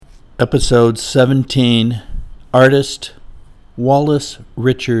Episode 17, Artist Wallace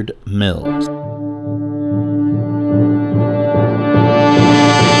Richard Mills.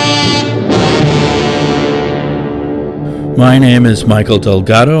 My name is Michael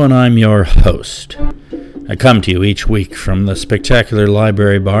Delgado, and I'm your host. I come to you each week from the spectacular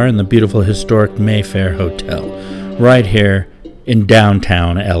library bar in the beautiful historic Mayfair Hotel, right here in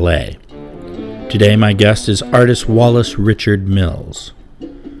downtown LA. Today my guest is artist Wallace Richard Mills.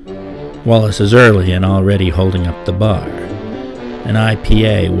 Wallace is early and already holding up the bar. An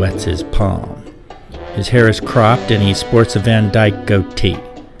IPA wets his palm. His hair is cropped and he sports a Van Dyke goatee.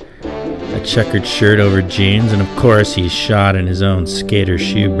 A checkered shirt over jeans, and of course he's shod in his own skater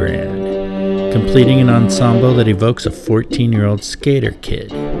shoe brand, completing an ensemble that evokes a 14-year-old skater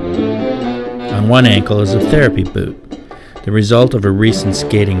kid. On one ankle is a therapy boot, the result of a recent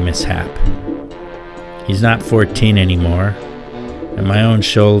skating mishap. He's not 14 anymore, and my own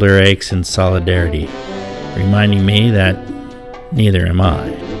shoulder aches in solidarity, reminding me that neither am I.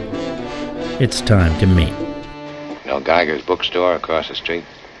 It's time to meet. You know Geiger's bookstore across the street?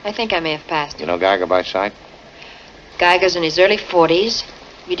 I think I may have passed You it. know Geiger by sight? Geiger's in his early 40s,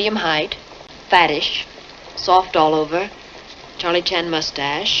 medium height, fattish, soft all over, Charlie Chan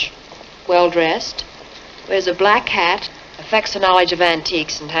mustache, well-dressed, wears a black hat, affects a knowledge of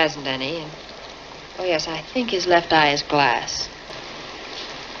antiques and hasn't any, and, oh yes, I think his left eye is glass.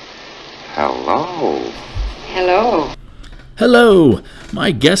 Hello. Hello. Hello!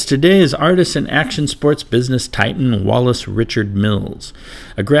 My guest today is artist and action sports business titan Wallace Richard Mills,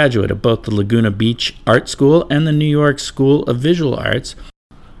 a graduate of both the Laguna Beach Art School and the New York School of Visual Arts,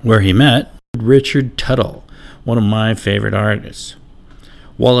 where he met Richard Tuttle, one of my favorite artists.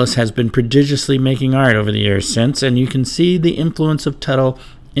 Wallace has been prodigiously making art over the years since, and you can see the influence of Tuttle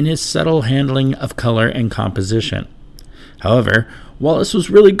in his subtle handling of color and composition. However, Wallace was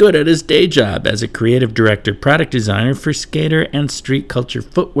really good at his day job as a creative director, product designer for skater and street culture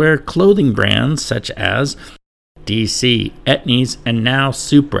footwear clothing brands such as DC, Etnies, and now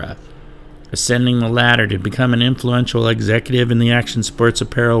Supra, ascending the ladder to become an influential executive in the action sports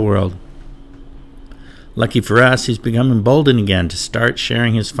apparel world. Lucky for us, he's become emboldened again to start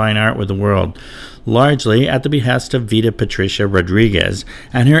sharing his fine art with the world, largely at the behest of Vida Patricia Rodriguez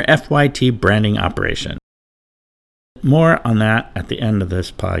and her FYT branding operation. More on that at the end of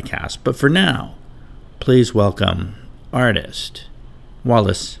this podcast. But for now, please welcome artist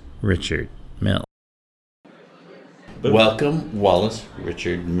Wallace Richard Mills. Boom. Welcome, Wallace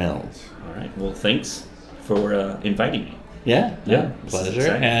Richard Mills. All right. Well, thanks for inviting me. Yeah, This is pleasure.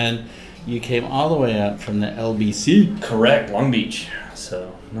 exciting. And you came all the way up from the LBC. Correct, Long Beach.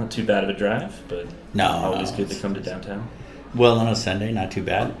 So not too bad of a drive, but No, always no, good to come to downtown. Well, on a Sunday, not too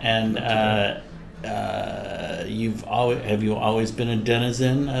bad. And have you always been a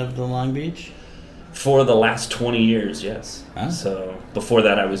denizen of the Long Beach? For the last 20 years, yes. Ah. So before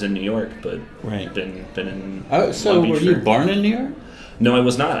that, I was in New York, but Right. been in. Oh, so Long Beach were you for- born in New York? No, I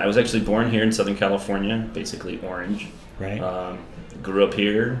was not. I was actually born here in Southern California, basically Orange. Right. Grew up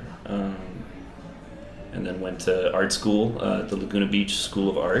here, and then went to art school, the Laguna Beach School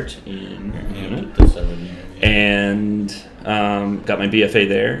of Art in Laguna, put this over here. and got my BFA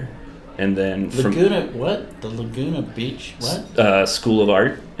there, and then Laguna, what? The Laguna Beach, what? from School of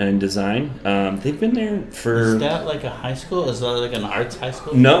Art and Design. They've been there for. Is that like a high school? Is that like an arts high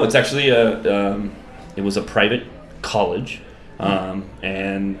school? No, it's actually it was a private college,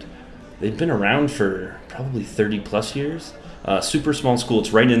 and they've been around for probably 30 plus years. Super small school.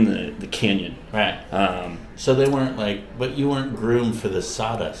 It's right in the canyon. Right. So they weren't but you weren't groomed for the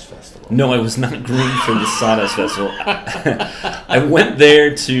Sawdust Festival. No, I was not groomed for the Sawdust Festival. I went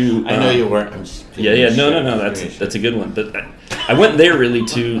there to. I know you weren't. I'm just Yeah. No. That's a good one. But I went there really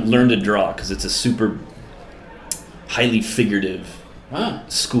to learn to draw because it's a super highly figurative Wow.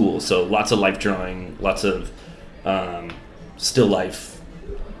 school. So lots of life drawing, lots of still life,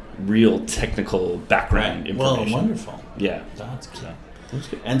 real technical background Right. Well, information. wonderful. Yeah. That's good. That's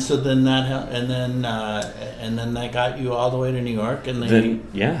good. And so then and then that got you all the way to New York, and Then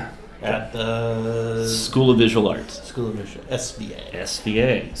yeah, at the School of Visual Arts, School of Visual SVA.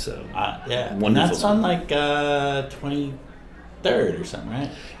 SVA. So Yeah, and Wonderful. that's on 23rd or something, right?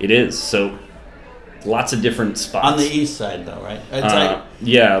 it is. So lots of different spots On the east side, though, right? It's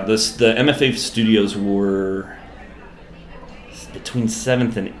yeah, the MFA studios were between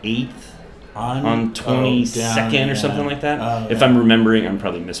 7th and 8th on 22nd or something like that. Oh, If yeah. I'm remembering, I'm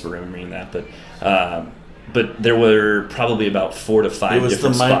probably misremembering that, but but there were probably about 4 to 5 It was the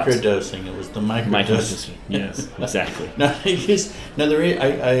different spots. microdosing. It was the microdosing. Yes, exactly. No,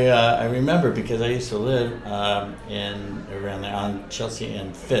 I remember because I used to live in around there on Chelsea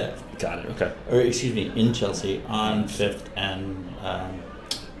and Fifth, Got it. Okay. or excuse me, in Chelsea on Fifth and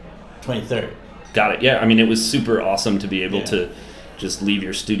 23rd. Got it. Yeah. I mean, it was super awesome to be able Yeah. to just leave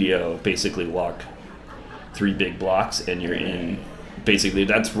your studio, basically walk 3 big blocks, and you're in. Basically,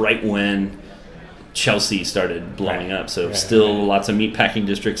 that's right when Chelsea started blowing up. So still lots of meatpacking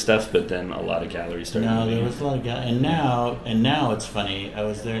district stuff, but then a lot of galleries started. No, moving there in. was a lot of guys, and now it's funny. I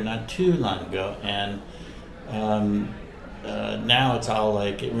was there not too long ago, and now it's all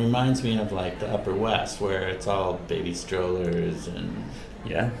like it reminds me of like the Upper West, where it's all baby strollers and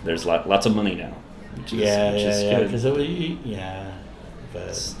Yeah, there's lots of money now. Which is good. because it was but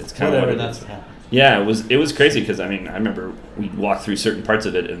It's kind of whatever. what it That's is. what happened. Yeah, it was crazy because I mean I remember we'd walk through certain parts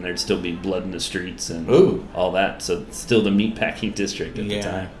of it and there'd still be blood in the streets and Ooh. all that. So it's still the meatpacking district at the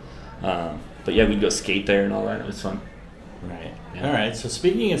time. But yeah, we'd go skate there and all that. It was fun. Right. Yeah. All right. So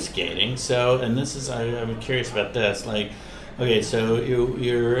speaking of skating, and this is I'm curious about this. Like, okay, so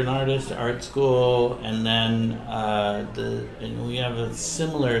you're an artist, art school, and then and we have a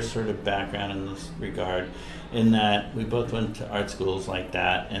similar sort of background in this regard, in that we both went to art schools like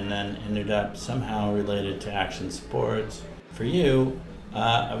that, and then ended up somehow related to action sports. For you,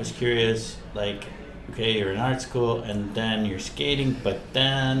 I was curious, like. Okay, you're in art school, and then you're skating, but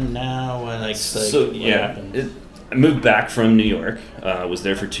then now, what happened? I moved back from New York. Was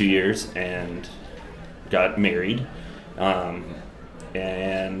there for 2 years and got married.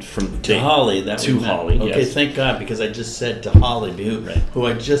 And from To Holly, Holly. Okay, Yes. thank God, because I just said to Holly, Right. who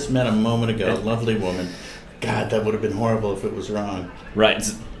I just met a moment ago, a lovely woman. God, that would have been horrible if it was wrong. Right.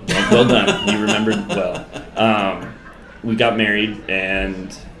 Well done. You remembered well. We got married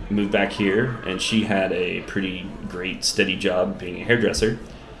and moved back here, and she had a pretty great, steady job being a hairdresser,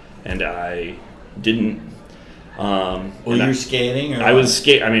 and I didn't. Were you skating? Or I was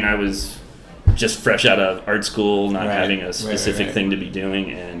I mean, I was just fresh out of art school, not Right, having a specific right. thing to be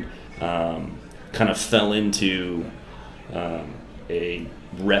doing, and kind of fell into a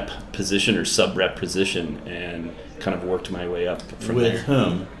rep position or sub-rep position, and kind of worked my way up from With there.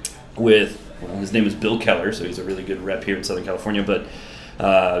 whom? Well, his name is Bill Keller, so he's a really good rep here in Southern California, but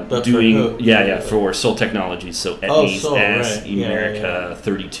for doing who? for Soul Technologies, so Etnies, Soul, S, right. Yeah, America,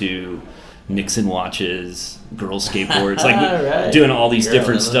 32, Nixon watches, girl skateboards, Right. doing all these Girl,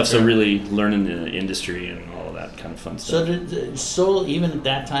 different I stuff. love So girl. really learning the industry and all of that kind of fun So stuff. did Soul, even at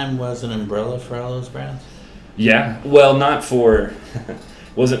that time, was an umbrella for all those brands? Yeah, well, not for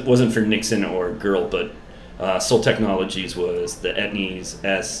wasn't for Nixon or Girl, but Soul Technologies was the Etnies,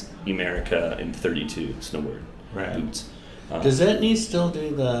 S, America, and 32 snowboard Right. boots. Does Etnies still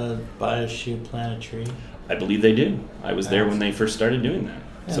do the buy a shoe, plant a tree? I believe they do. I was there when they first started doing that.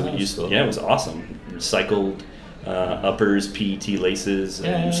 Yeah, So that we was cool. it was awesome. Recycled uppers, PET laces, and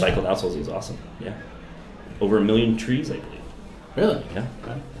Yeah. recycled outsoles. It was awesome. Yeah, over 1 million trees, I believe. Really? Yeah,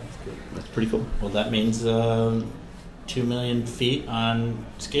 Right, that's good. that's pretty cool. Well, that means 2 million feet on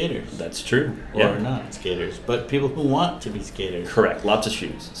skaters. That's true. Or Yeah, not skaters, but people who want to be skaters. correct. Lots of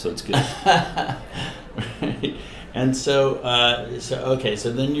shoes, so it's good. Right. And so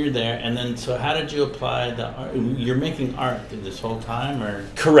then you're there, and then so how did you apply the art? You're making art through this whole time, or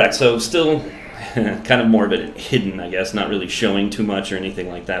Correct. So still kind of more of it hidden, I guess, not really showing too much or anything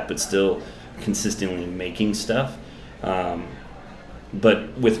like that, but still consistently making stuff.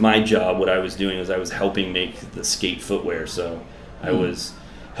 But with my job, what I was doing was I was helping make the skate footwear. So I was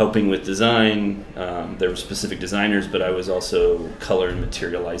helping with design. There were specific designers, but I was also color and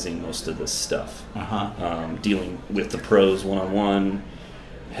materializing most of this stuff. Dealing with the pros one-on-one,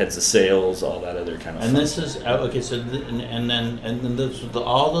 heads of sales, all that other kind of and fun this is okay. So and then this was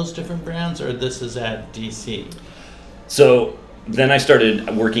all those different brands, or this is at DC. So then I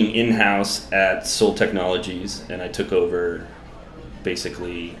started working in-house at Soul Technologies, and I took over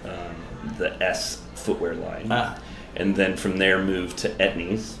basically the S footwear line. And then from there moved to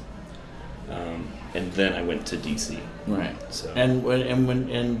Etnies, and then I went to DC. Right. So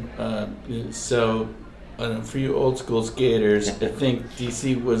So for you old school skaters, I think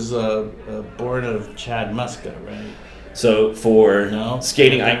DC was born of Chad Muska, right? So for No?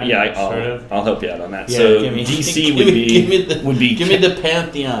 skating, Sort of? I'll help you out on that. Yeah, so give me- DC give me the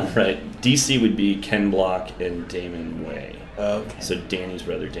pantheon. right. DC would be Ken Block and Damon Way. Okay. So Danny's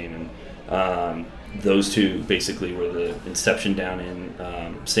brother Damon. Those two basically were the inception down in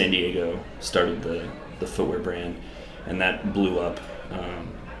San Diego, started the footwear brand, and that blew up.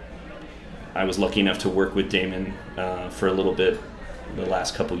 I was lucky enough to work with Damon for a little bit the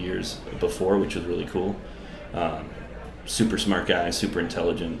last couple years before, which was really cool. Super smart guy, super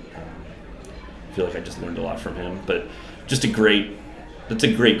intelligent. I feel like I just learned a lot from him. But just that's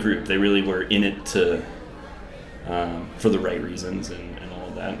a great group. They really were in it for the right reasons and all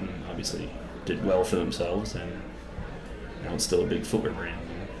of that, and obviously did well for themselves. And now it's still a big footwear brand.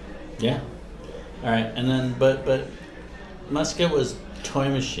 Yeah. All right, and then but Muska was Toy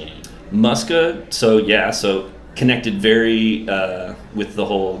Machine. Muska, so connected very with the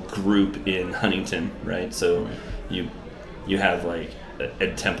whole group in Huntington, right? So you have like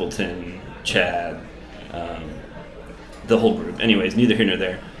Ed Templeton, Chad, the whole group. Anyways, neither here nor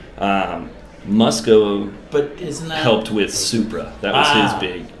there. Muska but isn't that helped with Supra. That was his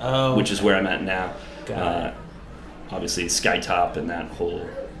big, which is where I'm at now. Obviously Skytop and that whole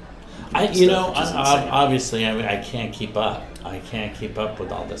obviously I can't keep up. I can't keep up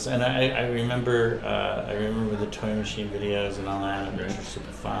with all this. And I remember the Toy Machine videos and all that, which were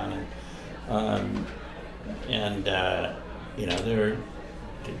super fun. And they were,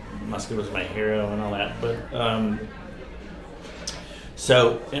 Muska was my hero and all that. But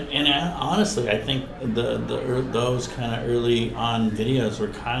honestly, I think those kind of early on videos were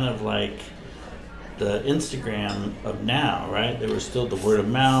kind of like the Instagram of now, right? They were still the word of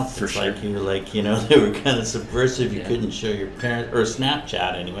mouth. For sure. They were kind of subversive. You couldn't show your parents, or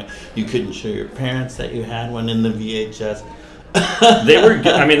Snapchat anyway. You couldn't show your parents that you had one in the VHS. They were.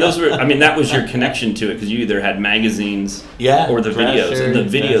 That was your connection to it, because you either had magazines, or the videos. And the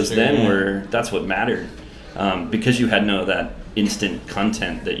videos were. That's what mattered, because you had that instant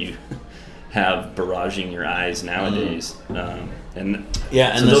content that you have barraging your eyes nowadays. And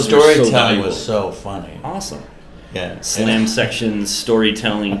the storytelling was so funny. Awesome. Yeah. Slam sections,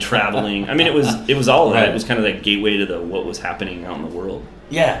 storytelling, traveling. I mean, it was all of that. It was kind of that gateway to what was happening out in the world.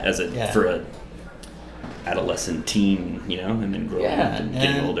 Yeah. For a adolescent teen, and then growing up and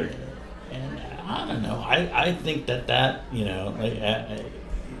getting older. And I don't know. I think that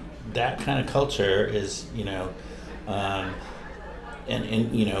that kind of culture is,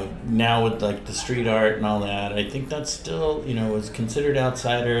 and now with like the street art and all that, I think that's still, was considered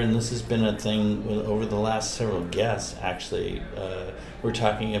outsider, and this has been a thing over the last several guests, actually. We're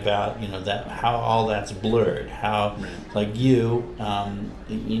talking about, that how all that's blurred, how like you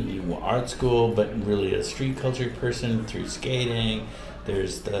were art school, but really a street culture person through skating.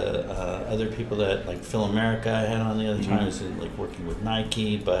 There's the other people that, like Phil America I had on the other time, is like working with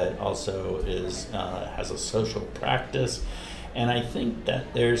Nike, but also has a social practice. And I think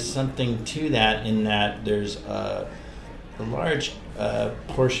that there's something to that, in that there's a large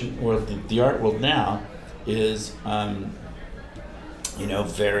portion, or the art world now is,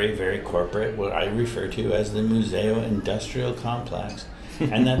 very, very corporate, what I refer to as the Museo Industrial Complex.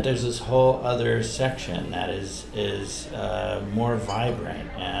 And that there's this whole other section that is more vibrant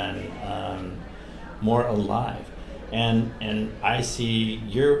and more alive. And I see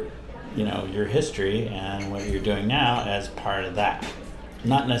your history and what you're doing now as part of that.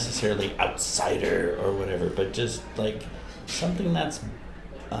 Not necessarily outsider or whatever, but just like something that's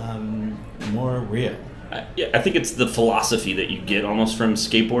more real. I think it's the philosophy that you get almost from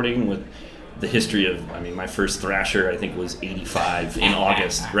skateboarding, with the history of, my first Thrasher, I think, was 85 in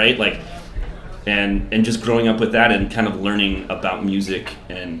August, right? Like, and just growing up with that and kind of learning about music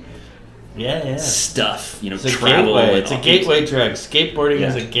and stuff, it's travel. It's a gateway drug. Skateboarding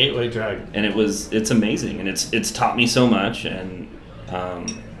is a gateway drug. And it's amazing, and it's taught me so much, and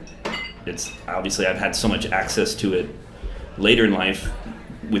it's obviously I've had so much access to it later in life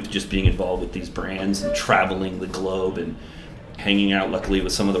with just being involved with these brands and traveling the globe and hanging out, luckily,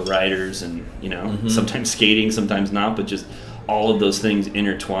 with some of the riders, and sometimes skating, sometimes not, but just all of those things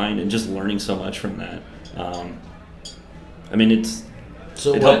intertwined, and just learning so much from that.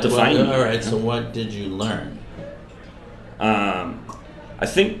 It helped define me. All right, so what did you learn? I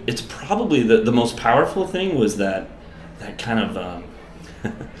think it's probably the most powerful thing was that kind of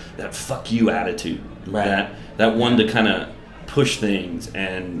that fuck you attitude, right? That one to kind of push things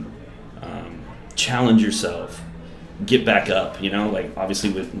and challenge yourself, get back up, like obviously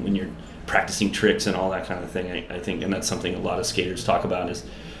when you're practicing tricks and all that kind of thing. I think, and that's something a lot of skaters talk about, is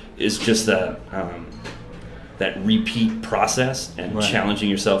just that repeat process and challenging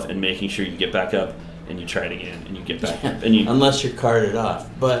yourself and making sure you get back up and you try it again and you get back up, and unless you're carted off,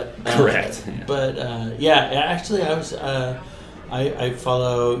 but correct. Actually I was I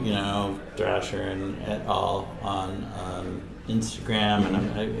follow Thrasher and et al. On Instagram,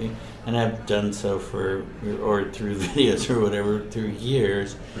 and I've done so through videos or whatever through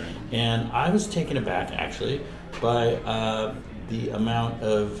years, and I was taken aback actually by the amount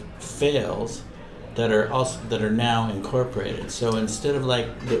of fails that are now incorporated. So instead of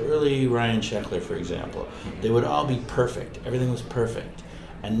like the early Ryan Sheckler, for example, they would all be perfect. Everything was perfect.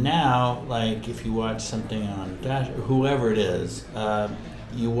 And now, like if you watch something on Dash, whoever it is,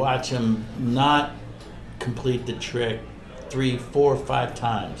 you watch them not complete the trick 3, 4, 5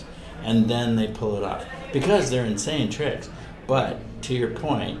 times, and then they pull it off because they're insane tricks. But to your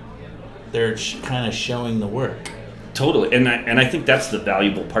point, they're kind of showing the work. Totally, and I think that's the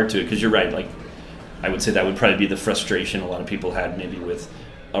valuable part to it, because you're right. Like, I would say that would probably be the frustration a lot of people had maybe with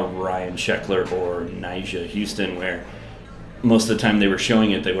a Ryan Sheckler or Nyjah Huston, where most of the time they were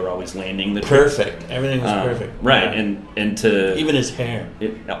showing it, they were always landing the tricks. Perfect. Everything was perfect. Right, Yeah. and to Even his hair.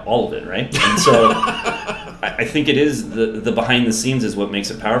 all of it, right? And so I think it is the behind the scenes is what makes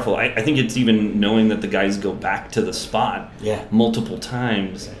it powerful. I think it's even knowing that the guys go back to the spot multiple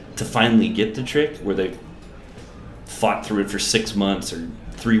times to finally get the trick, where they fought through it for 6 months or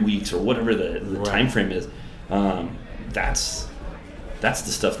 3 weeks or whatever the time frame is. That's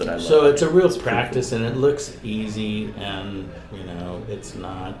the stuff that I love. So it's a real It's practice, pretty and it looks easy, and it's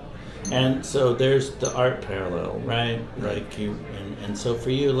not. And so there's the art parallel, right? Like and so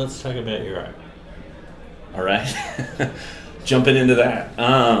for you, let's talk about your art. cool. All right, jumping into that.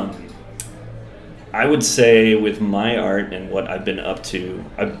 I would say with my art and what I've been up to,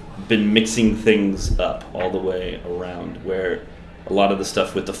 I've been mixing things up all the way around, where a lot of the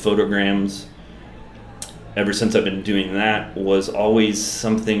stuff with the photograms, ever since I've been doing that, was always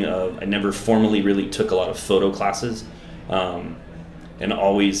something of, I never formally really took a lot of photo classes, and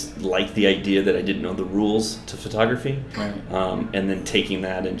always liked the idea that I didn't know the rules to photography, Right. and then taking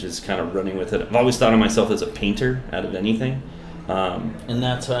that and just kind of running with it. I've always thought of myself as a painter out of anything. And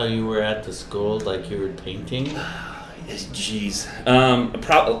that's how you were at the school, like you were painting? Jeez.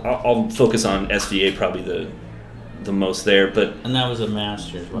 I'll focus on SVA, probably the most there, but And that was a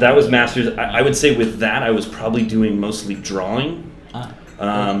master's. Right? that was master's. I would say with that, I was probably doing mostly drawing,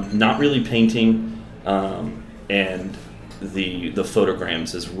 not really painting, and the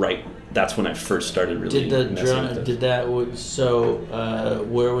photograms is right. That's when I first started really messing with it.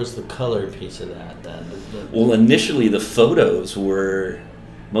 Where was the color piece of that then? Well, initially the photos were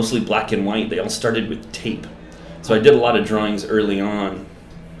mostly black and white. They all started with tape. So I did a lot of drawings early on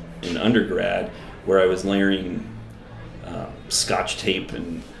in undergrad, where I was layering Scotch tape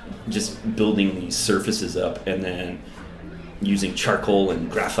and just building these surfaces up, and then using charcoal and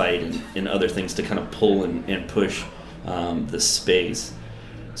graphite and other things to kind of pull and push the space.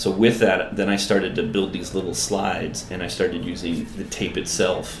 So with that, then I started to build these little slides, and I started using the tape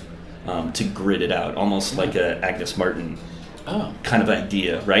itself to grid it out, almost like a Agnes Martin kind of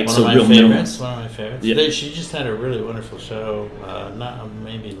idea, right? One so of my real favorites. minimalist. One of my favorites. Yeah. She just had a really wonderful show.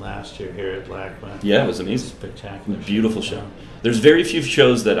 Maybe last year here at LACMA. Yeah, it was amazing. Spectacular. Beautiful show. There's very few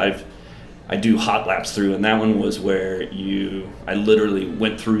shows that I do hot laps through, and that one was where I literally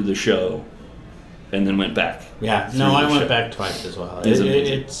went through the show and then went back. Yeah, through no, I the went show. back twice as well. It's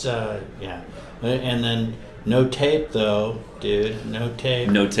amazing. It's yeah, and then no tape though, dude. No tape.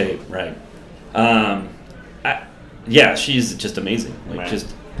 No tape, right? Yeah, she's just amazing. Like Right.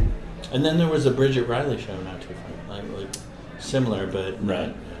 just And then there was a Bridget Riley show not too far, like similar, but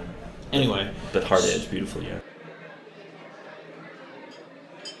Right. Anyway, but hard edge, beautiful, yeah.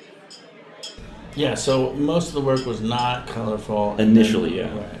 Yeah, so most of the work was not colorful. Initially,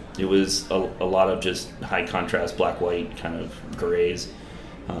 yeah. Right. It was a lot of just high contrast, black, white, kind of grays.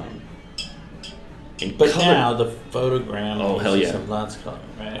 And But color, now the photogram hell yeah. have lots of color,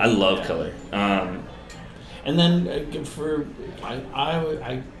 right? I love Yeah. color. And then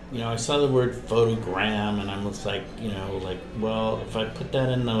I saw the word photogram, and I was like, well, if I put that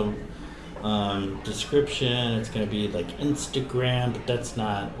in the description, it's going to be like Instagram, but that's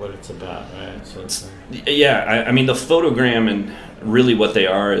not what it's about, right? So it's Yeah, I mean the photogram, and really what they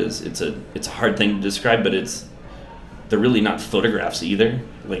are is it's a hard thing to describe, but they're really not photographs either.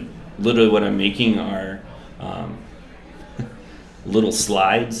 Like literally what I'm making are little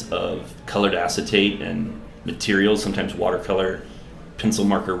slides of colored acetate and materials, sometimes watercolor, pencil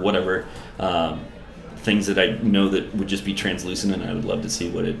marker, whatever, things that I know that would just be translucent, and I would love to see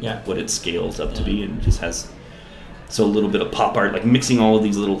what it scales up to be, and just has so a little bit of pop art, like mixing all of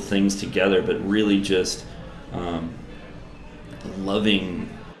these little things together, but really just loving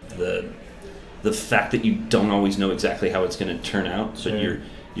the fact that you don't always know exactly how it's going to turn out, Sure. but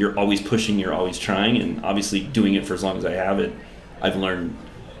you're always pushing, you're always trying, and obviously doing it for as long as I have it, I've learned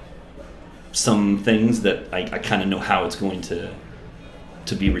some things that I kind of know how it's going to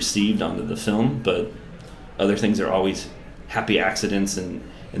be received onto the film, but other things are always happy accidents, and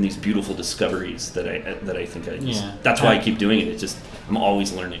and these beautiful discoveries that I think I just, Yeah. that's why I keep doing it. It's just, I'm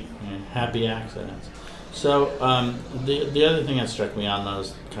always learning. Yeah, happy accidents. So the other thing that struck me on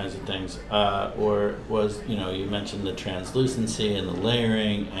those kinds of things was, you mentioned the translucency and the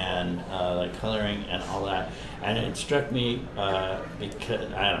layering and the coloring and all that, and it struck me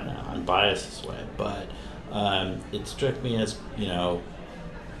because I don't know, I'm biased this way, but it struck me as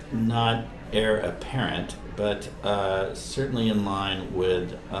not heir apparent, but certainly in line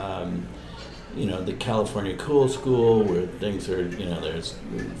with the California Cool School, where things are, there's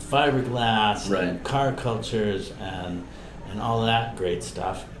fiberglass and car cultures and all that great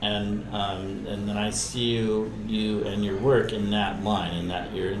stuff. And then I see you and your work in that line, in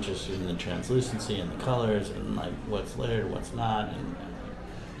that you're interested in the translucency and the colors and like what's layered, what's not. And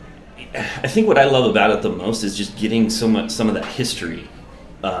I think what I love about it the most is just getting some of that history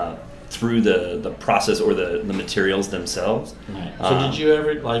through the process or the materials themselves. Right. So did you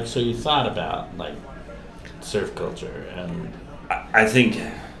ever so you thought about like surf culture and I think I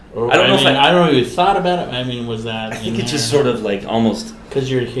don't know if you thought about it. I mean, was that? I think it's just sort of like almost because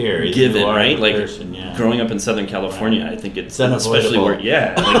you're here, given, right? Like person, yeah. Growing up in Southern California, I think it's especially where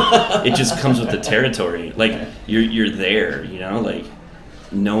like, it just comes with the territory. Like you're there, like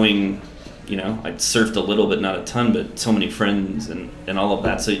knowing. I surfed a little bit, not a ton, but so many friends and all of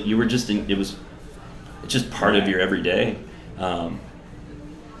that. So you were just it's just part of your everyday.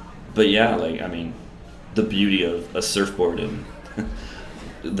 But yeah, the beauty of a surfboard and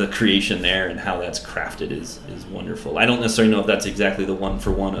the creation there and how that's crafted is wonderful. I don't necessarily know if that's exactly the one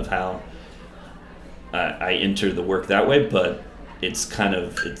for one of how I enter the work that way, but it's kind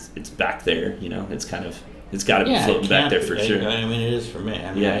of, it's back there, it's got to be floating back there for sure. I mean, it is for me.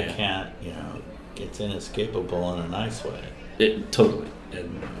 I mean, I can't, it's inescapable in a nice way. It totally,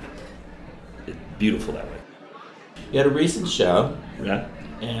 and it's beautiful that way. You had a recent show, yeah,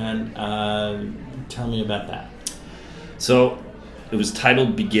 and tell me about that. So it was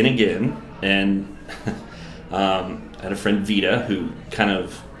titled "Begin Again," and I had a friend Vita who kind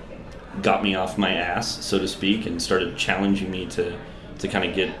of got me off my ass, so to speak, and started challenging me to kind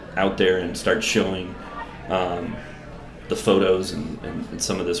of get out there and start showing the photos and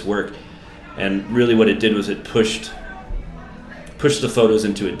some of this work. And really what it did was it pushed the photos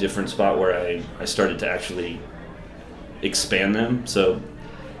into a different spot where I started to actually expand them. So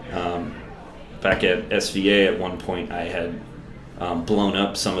back at SVA at one point I had blown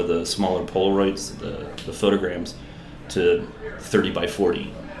up some of the smaller Polaroids, the photograms, to 30 by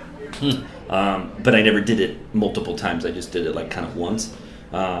 40. But I never did it multiple times. I just did it like kind of once.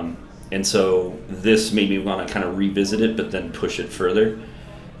 And so this made me want to kind of revisit it, but then push it further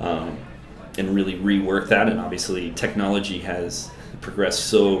and really rework that. And obviously technology has progressed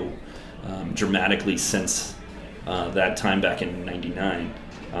so dramatically since that time back in '99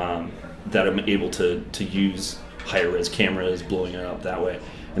 that I'm able to use higher res cameras, blowing it up that way.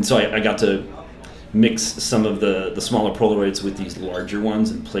 And so I got to mix some of the smaller Polaroids with these larger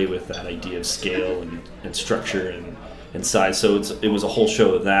ones and play with that idea of scale and structure and size. So it was a whole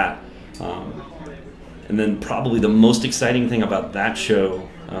show of that. And then probably the most exciting thing about that show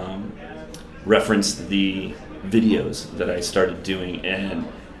referenced the videos that I started doing and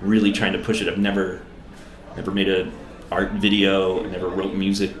really trying to push it. I've never made a art video, never wrote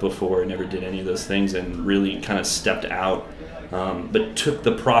music before, never did any of those things, and really kind of stepped out, but took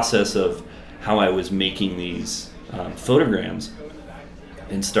the process of how I was making these photograms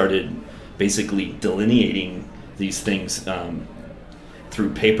and started basically delineating these things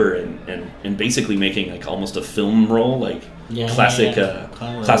through paper and basically making like almost a film roll, like classic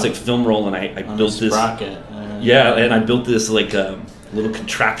film roll. And I built this sprocket. And I built this like little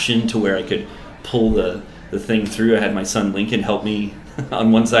contraption to where I could pull the thing through. I had my son Lincoln help me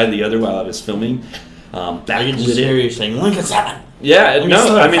on one side and the other while I was filming. I can just hear you saying, Lincoln 7. Yeah,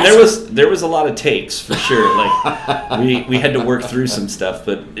 no, I mean there was a lot of takes for sure. Like we had to work through some stuff,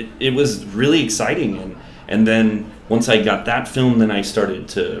 but it was really exciting. And then once I got that film, then I started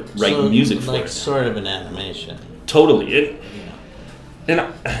to write music for it. Like sort of an animation. Totally. And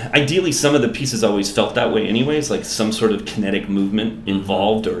ideally, some of the pieces always felt that way anyways, like some sort of kinetic movement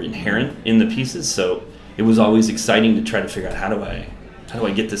involved or inherent in the pieces. So it was always exciting to try to figure out how do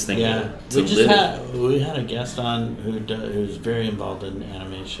I get this thing to live. We had a guest on who's very involved in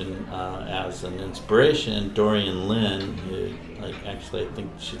animation as an inspiration, Dorian Lynn, who actually I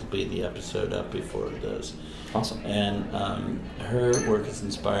think she'll be the episode up before this. Awesome. And her work is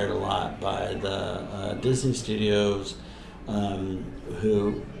inspired a lot by the Disney Studios,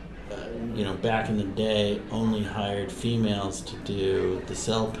 who back in the day only hired females to do the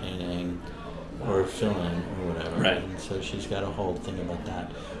cell painting or fill in or whatever. Right. And so she's got a whole thing about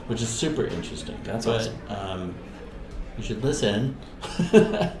that, which is super interesting. That's but, awesome. You should listen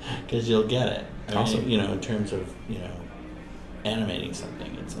because you'll get it. I Awesome. mean, in terms of, animating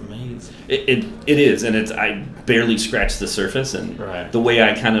something, it's amazing. It is, and I barely scratched the surface, and Right. the way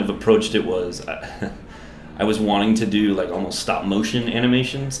I kind of approached it was I was wanting to do like almost stop motion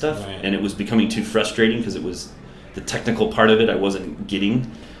animation stuff, Right. and it was becoming too frustrating because it was the technical part of it I wasn't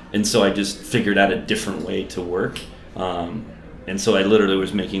getting, and so I just figured out a different way to work, and so I literally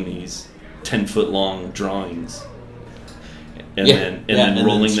was making these 10-foot long drawings. And then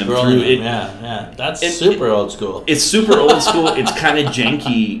rolling them scrolling through them. it. Yeah. That's super old school. It's super old school. It's kind of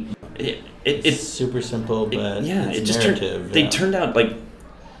janky. It's super simple, but it's it just narrative. they turned out like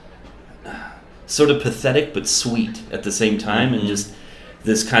sort of pathetic but sweet at the same time, and just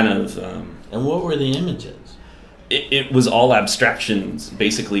this kind of. And what were the images? It was all abstractions,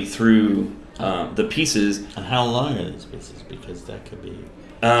 basically through the pieces. And how long are these pieces? Because that could be.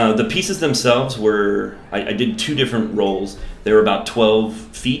 The pieces themselves were. I did 2 different rolls. They were about 12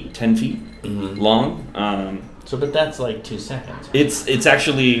 feet, 10 feet long. But that's like 2 seconds. It's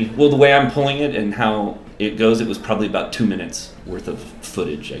actually, well, the way I'm pulling it and how it goes, it was probably about 2 minutes worth of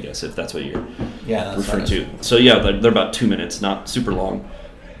footage, I guess, if that's what you're referring to. So yeah, they're about 2 minutes, not super long.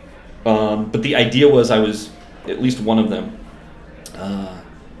 But the idea was at least one of them,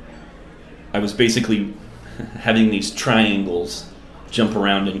 I was basically having these triangles jump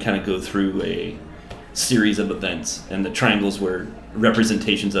around and kind of go through a series of events, and the triangles were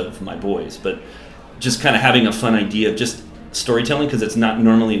representations of my boys, but just kind of having a fun idea of just storytelling, because it's not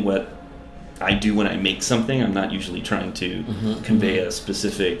normally what I do when I make something. I'm not usually trying to convey a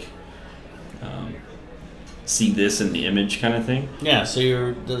specific see this in the image kind of thing. Yeah,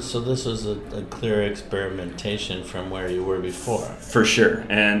 so this was a clear experimentation from where you were before. For sure,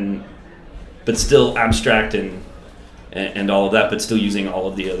 but still abstract and all of that, but still using all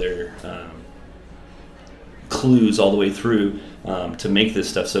of the other clues all the way through to make this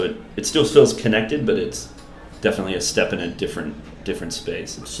stuff. So it still feels connected, but it's definitely a step in a different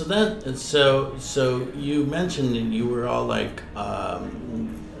space. So you mentioned that you were all like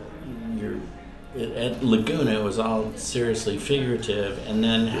at Laguna it was all seriously figurative, and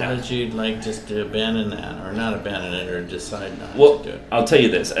then how did you just abandon that, or not abandon it, or decide not to do it? I'll tell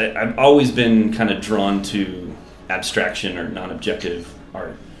you this: I've always been kind of drawn to abstraction or non-objective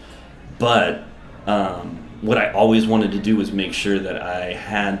art, but what I always wanted to do was make sure that I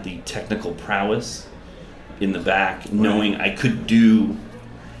had the technical prowess in the back, knowing I could do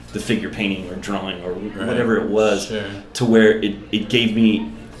the figure painting or drawing or whatever it was, to where it gave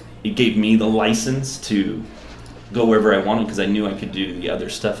me the license to go wherever I wanted, because I knew I could do the other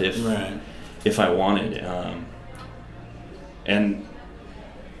stuff if I wanted. And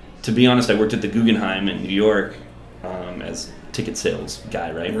to be honest, I worked at the Guggenheim in New York as ticket sales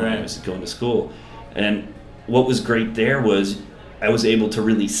guy, when I was going to school. And what was great there was I was able to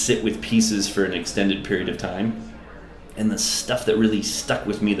really sit with pieces for an extended period of time. And the stuff that really stuck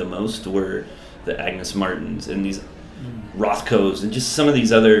with me the most were the Agnes Martins and these Rothkos and just some of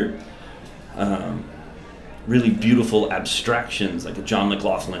these other really beautiful abstractions, like a John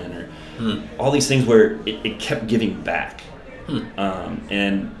McLaughlin or all these things where it kept giving back.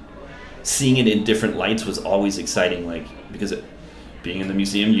 And seeing it in different lights was always exciting, because being in the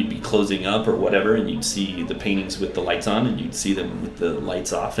museum, you'd be closing up or whatever, and you'd see the paintings with the lights on, and you'd see them with the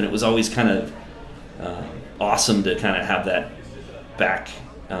lights off, and it was always kind of awesome to kind of have that back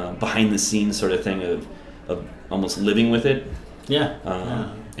behind the scenes sort of thing of almost living with it,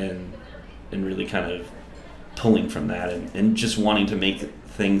 and really kind of pulling from that, and just wanting to make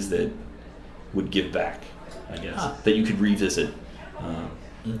things that would give back, I guess, that you could revisit.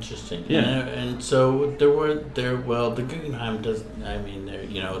 Interesting. Yeah. And so the Guggenheim doesn't. I mean,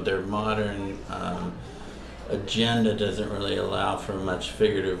 their modern agenda doesn't really allow for much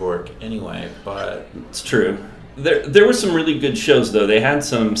figurative work anyway. But it's true. There were some really good shows though. They had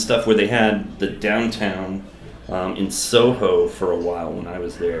some stuff where they had the downtown in Soho for a while when I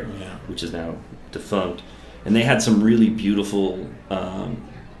was there, which is now defunct, and they had some really beautiful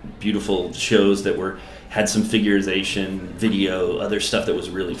shows that had some figurization, video, other stuff that was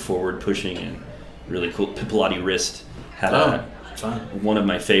really forward pushing and really cool. Pipolati Wrist had one of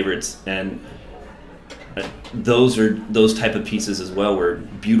my favorites, and those type of pieces as well were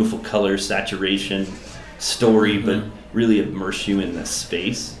beautiful color, saturation, story, but really immerse you in the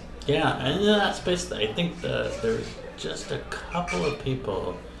space. Yeah, and in that space, I think there's just a couple of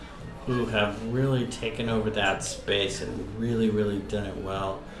people who have really taken over that space and really, really done it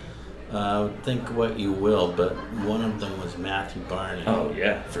well. Think what you will, but one of them was Matthew Barney. Oh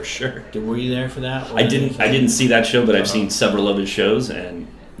yeah, for sure. Were you there for that? I didn't see that show, but I've seen several of his shows, and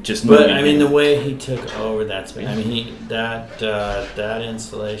just. But I mean, the way he took over that space. I mean, that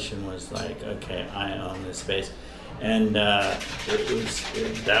installation was like, okay, I own this space, and that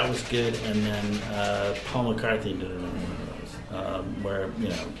was good. And then Paul McCarthy did another one of those, where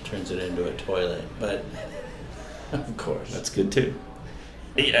turns it into a toilet. But of course, that's good too.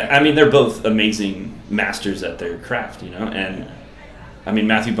 Yeah, I mean, they're both amazing masters at their craft, and I mean,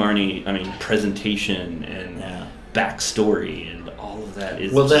 Matthew Barney, presentation and backstory and all of that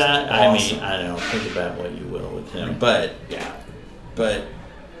is awesome. I mean, I don't think about what you will with him, but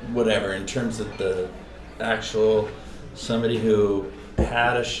whatever, in terms of the actual somebody who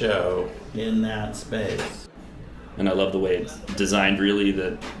had a show in that space. And I love the way it's designed, really,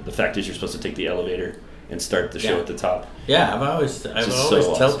 the fact is you're supposed to take the elevator and start the show at the top. Yeah, I've always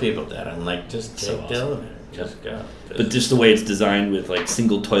tell people that. I'm like, just take the elevator. Just go. But just the way it's designed with like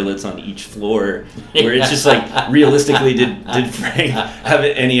single toilets on each floor, where it's just like, realistically, did Frank have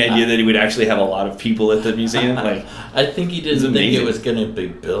any idea that he would actually have a lot of people at the museum? Like, I think he didn't think it was going to be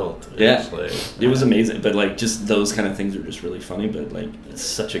built. Actually. It was amazing. But like, just those kind of things are just really funny. But like, it's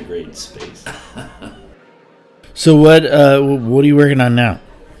such a great space. So what are you working on now?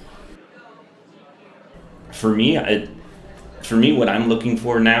 For me, what I'm looking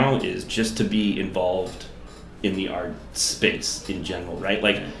for now is just to be involved in the art space in general, right?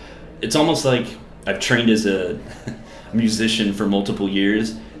 Like, it's almost like I've trained as a musician for multiple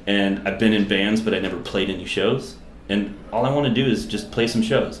years, and I've been in bands, but I never played any shows. And all I want to do is just play some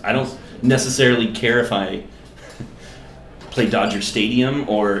shows. I don't necessarily care if I play Dodger Stadium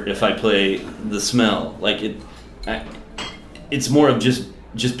or if I play The Smell. Like, it's more of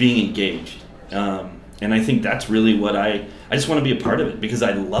just being engaged. And I think that's really what I just want to be a part of it because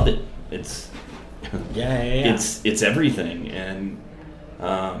I love it. It's it's everything, and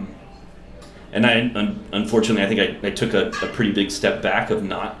I unfortunately I think I took a pretty big step back of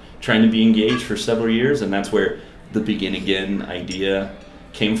not trying to be engaged for several years, and that's where the Begin Again idea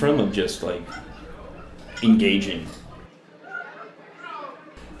came from, of just like engaging.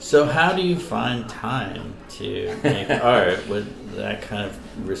 So how do you find time to make art with that kind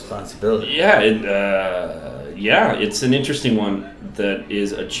of responsibility? It's an interesting one that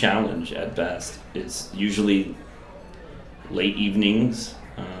is a challenge at best. It's usually late evenings,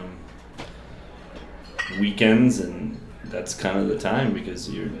 weekends, and that's kind of the time because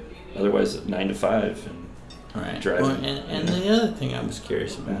you're otherwise 9 to 5 and driving. Well, and the other thing I was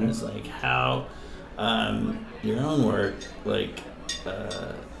curious about is like how your own work, like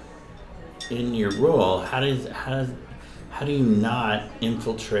in your role, how do you not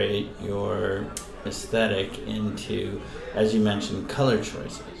infiltrate your aesthetic into, as you mentioned, color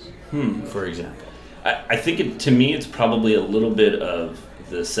choices, for example? I think to me it's probably a little bit of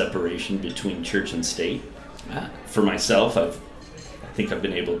the separation between church and state. For myself, I think I've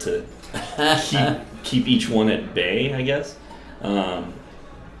been able to keep each one at bay, I guess.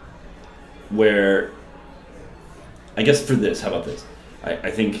 Where, I guess for this, how about this?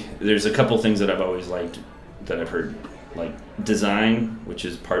 I think there's a couple things that I've always liked that I've heard, like design, which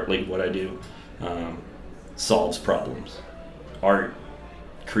is partly what I do, solves problems. Art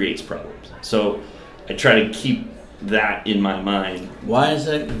creates problems. So I try to keep that in my mind. Why is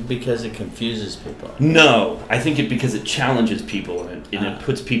that? Because it confuses people? No, I think because it challenges people and it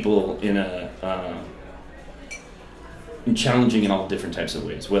puts people in challenging in all different types of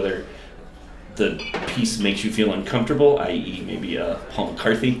ways, whether the piece makes you feel uncomfortable, i.e. maybe a Paul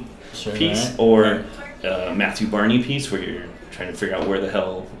McCarthy piece, or a Matthew Barney piece where you're trying to figure out where the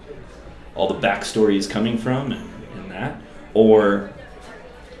hell all the backstory is coming from and that, or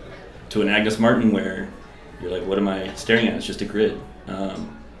to an Agnes Martin where you're like, what am I staring at? It's just a grid,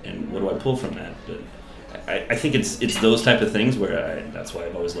 and what do I pull from that? But I think it's those type of things where that's why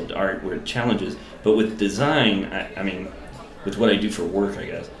I've always loved art, where it challenges. But with design, I mean, with what I do for work, I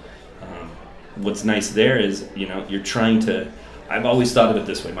guess, what's nice there is, you're trying to, I've always thought of it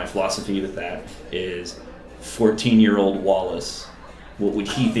this way, my philosophy with that is 14-year-old Wallace, what would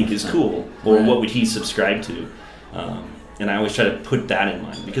he think is cool, or what would he subscribe to? And I always try to put that in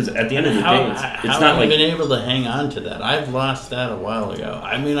mind, because at the end of the day, it's not like... I've been able to hang on to that. I've lost that a while ago.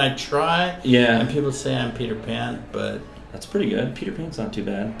 I mean, I try, and people say I'm Peter Pan, but... That's pretty good. Peter Pan's not too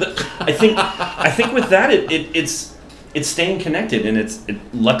bad. But I think with that, it's staying connected, and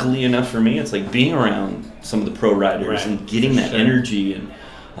luckily enough for me, it's like being around some of the pro riders and getting that energy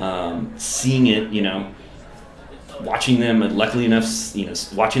and seeing it, watching them, and luckily enough,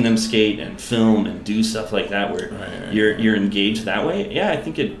 watching them skate and film and do stuff like that, where you're engaged that way. Yeah, I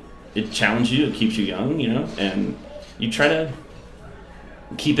think it challenges you, it keeps you young, and you try to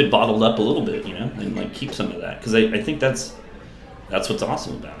keep it bottled up a little bit, and like keep some of that, because I think that's what's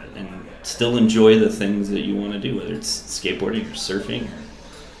awesome about it, and still enjoy the things that you want to do, whether it's skateboarding or surfing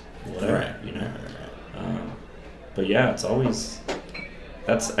or whatever, Right. But yeah, it's always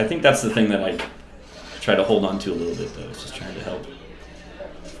I think that's the thing that I try to hold on to a little bit, though. It's just trying to help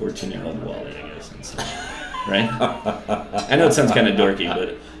 14-year-old Wally, I guess, and stuff, right? I know it sounds kind of dorky,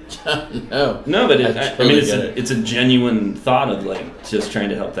 but no, but it's a genuine thought of like just trying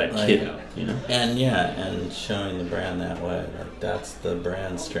to help that kid out, And showing the brand that way, like that's the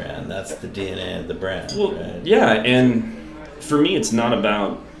brand strand, that's the DNA of the brand. Well, right? yeah, and for me, it's not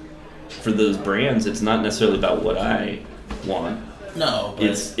about, for those brands, it's not necessarily about what I want. No, but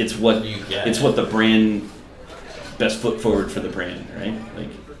it's what you get. It's what the brand, best foot forward for the brand, right? Like,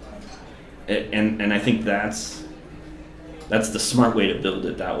 and I think that's the smart way to build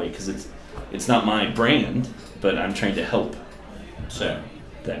it that way, because it's not my brand, but I'm trying to help that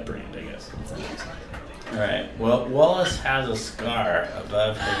brand, I guess. If that makes sense. All right. Well, Wallace has a scar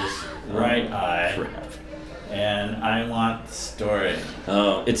above his right eye, Crap. and I want the story.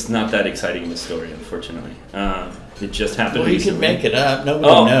 Oh, it's not that exciting of a story, unfortunately. It just happened Well, you recently. can make it up.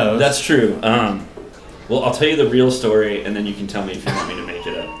 Nobody knows. That's true. Well, I'll tell you the real story, and then you can tell me if you want me to make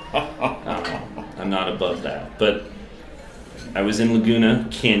it up. I'm not above that. But I was in Laguna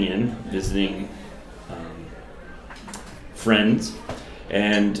Canyon visiting friends,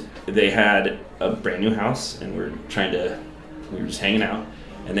 and they had a brand new house, and we were just hanging out,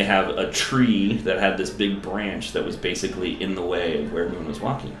 and they have a tree that had this big branch that was basically in the way of where everyone was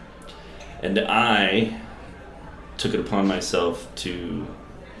walking. And I took it upon myself to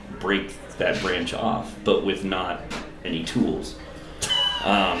break that branch off, but with not any tools.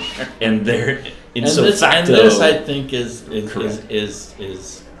 And there, this, I think, is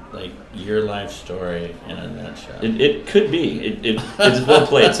like your life story in a nutshell. It could be. It's well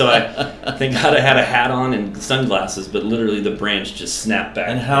played. So I thank God I had a hat on and sunglasses, but literally the branch just snapped back.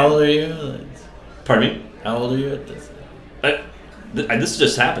 And how old are you? Pardon me? How old are you at this? This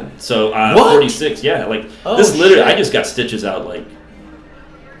just happened. So What? 46. Yeah, like this literally. I just got stitches out like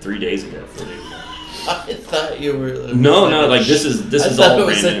 3 days ago. 4 days ago. I thought you were. No, like this is all it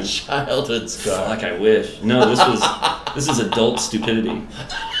was brand a new. childhood scar. Like I wish. No, this is adult stupidity.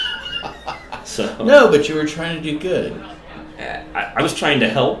 So No, but you were trying to do good. I was trying to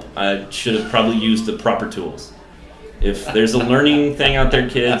help. I should have probably used the proper tools. If there's a learning thing out there,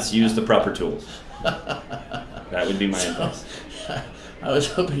 kids, use the proper tools. That would be my advice. I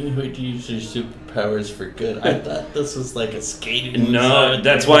was hoping you would use your superpowers for good. I thought this was like a skating. No,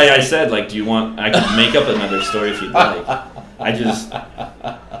 that's why I said, like, do you want... I could make up another story if you'd like. I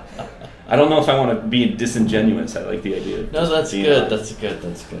don't know if I want to be disingenuous. I like the idea of No, that's being good. honest.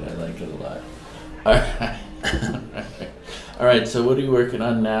 That's good. I like it a lot. All right. All right. So what are you working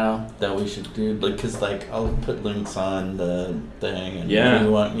on now that we should do? Because I'll put links on the thing. And Yeah. What do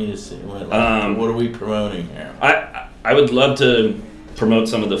you want me to see? What are we promoting here? I would love to promote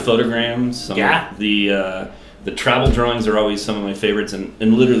some of the photograms. The travel drawings are always some of my favorites, and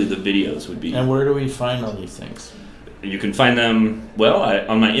literally the videos would be. And where do we find all these things? You can find them,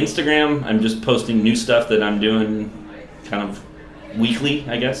 on my Instagram. I'm just posting new stuff that I'm doing kind of weekly,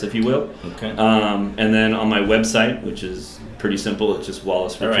 I guess, if you will. Okay. And then on my website, which is pretty simple, it's just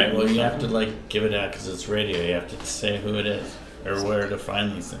Wallace All Richard. right. Well, you have to give it out because it's radio. You have to say who it is or where to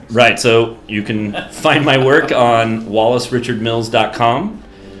find these things. Right, so you can find my work on WallaceRichardMills.com,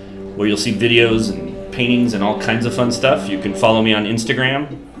 where you'll see videos and paintings and all kinds of fun stuff. You can follow me on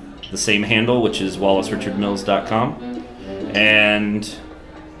Instagram, the same handle, which is WallaceRichardMills.com. And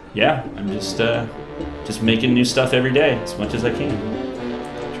yeah, I'm just making new stuff every day as much as I can.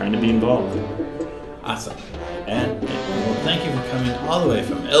 Trying to be involved. Awesome. And well, thank you for coming all the way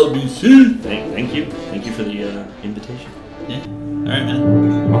from LBC. Thank you. Thank you for the invitation. Yeah. All right,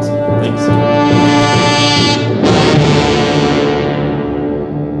 man. Awesome. Thanks.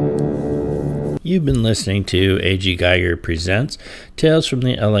 You've been listening to A.G. Geiger Presents Tales from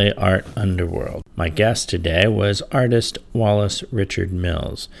the LA Art Underworld. My guest today was artist Wallace Richard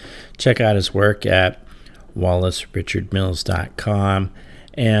Mills. Check out his work at WallaceRichardMills.com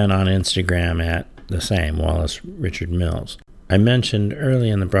and on Instagram at the same, Wallace Richard Mills. I mentioned early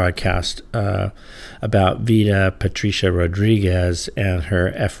in the broadcast about Vida Patricia Rodriguez and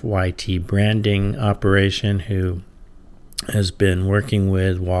her FYT branding operation, who has been working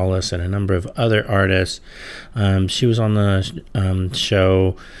with Wallace and a number of other artists. She was on the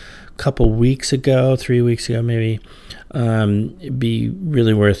show couple weeks ago, 3 weeks ago maybe. It'd be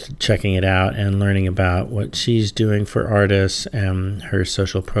really worth checking it out and learning about what she's doing for artists and her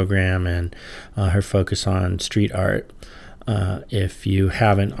social program and her focus on street art, if you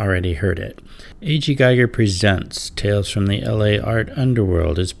haven't already heard it. A.G. Geiger Presents Tales from the LA Art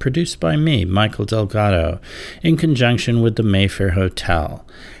Underworld is produced by me, Michael Delgado, in conjunction with the Mayfair Hotel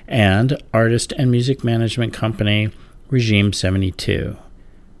and artist and music management company Regime 72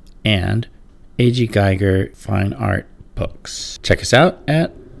 and A.G. Geiger Fine Art Books. Check us out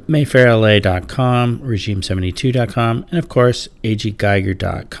at mayfairla.com, regime72.com, and of course,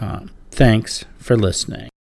 aggeiger.com. Thanks for listening.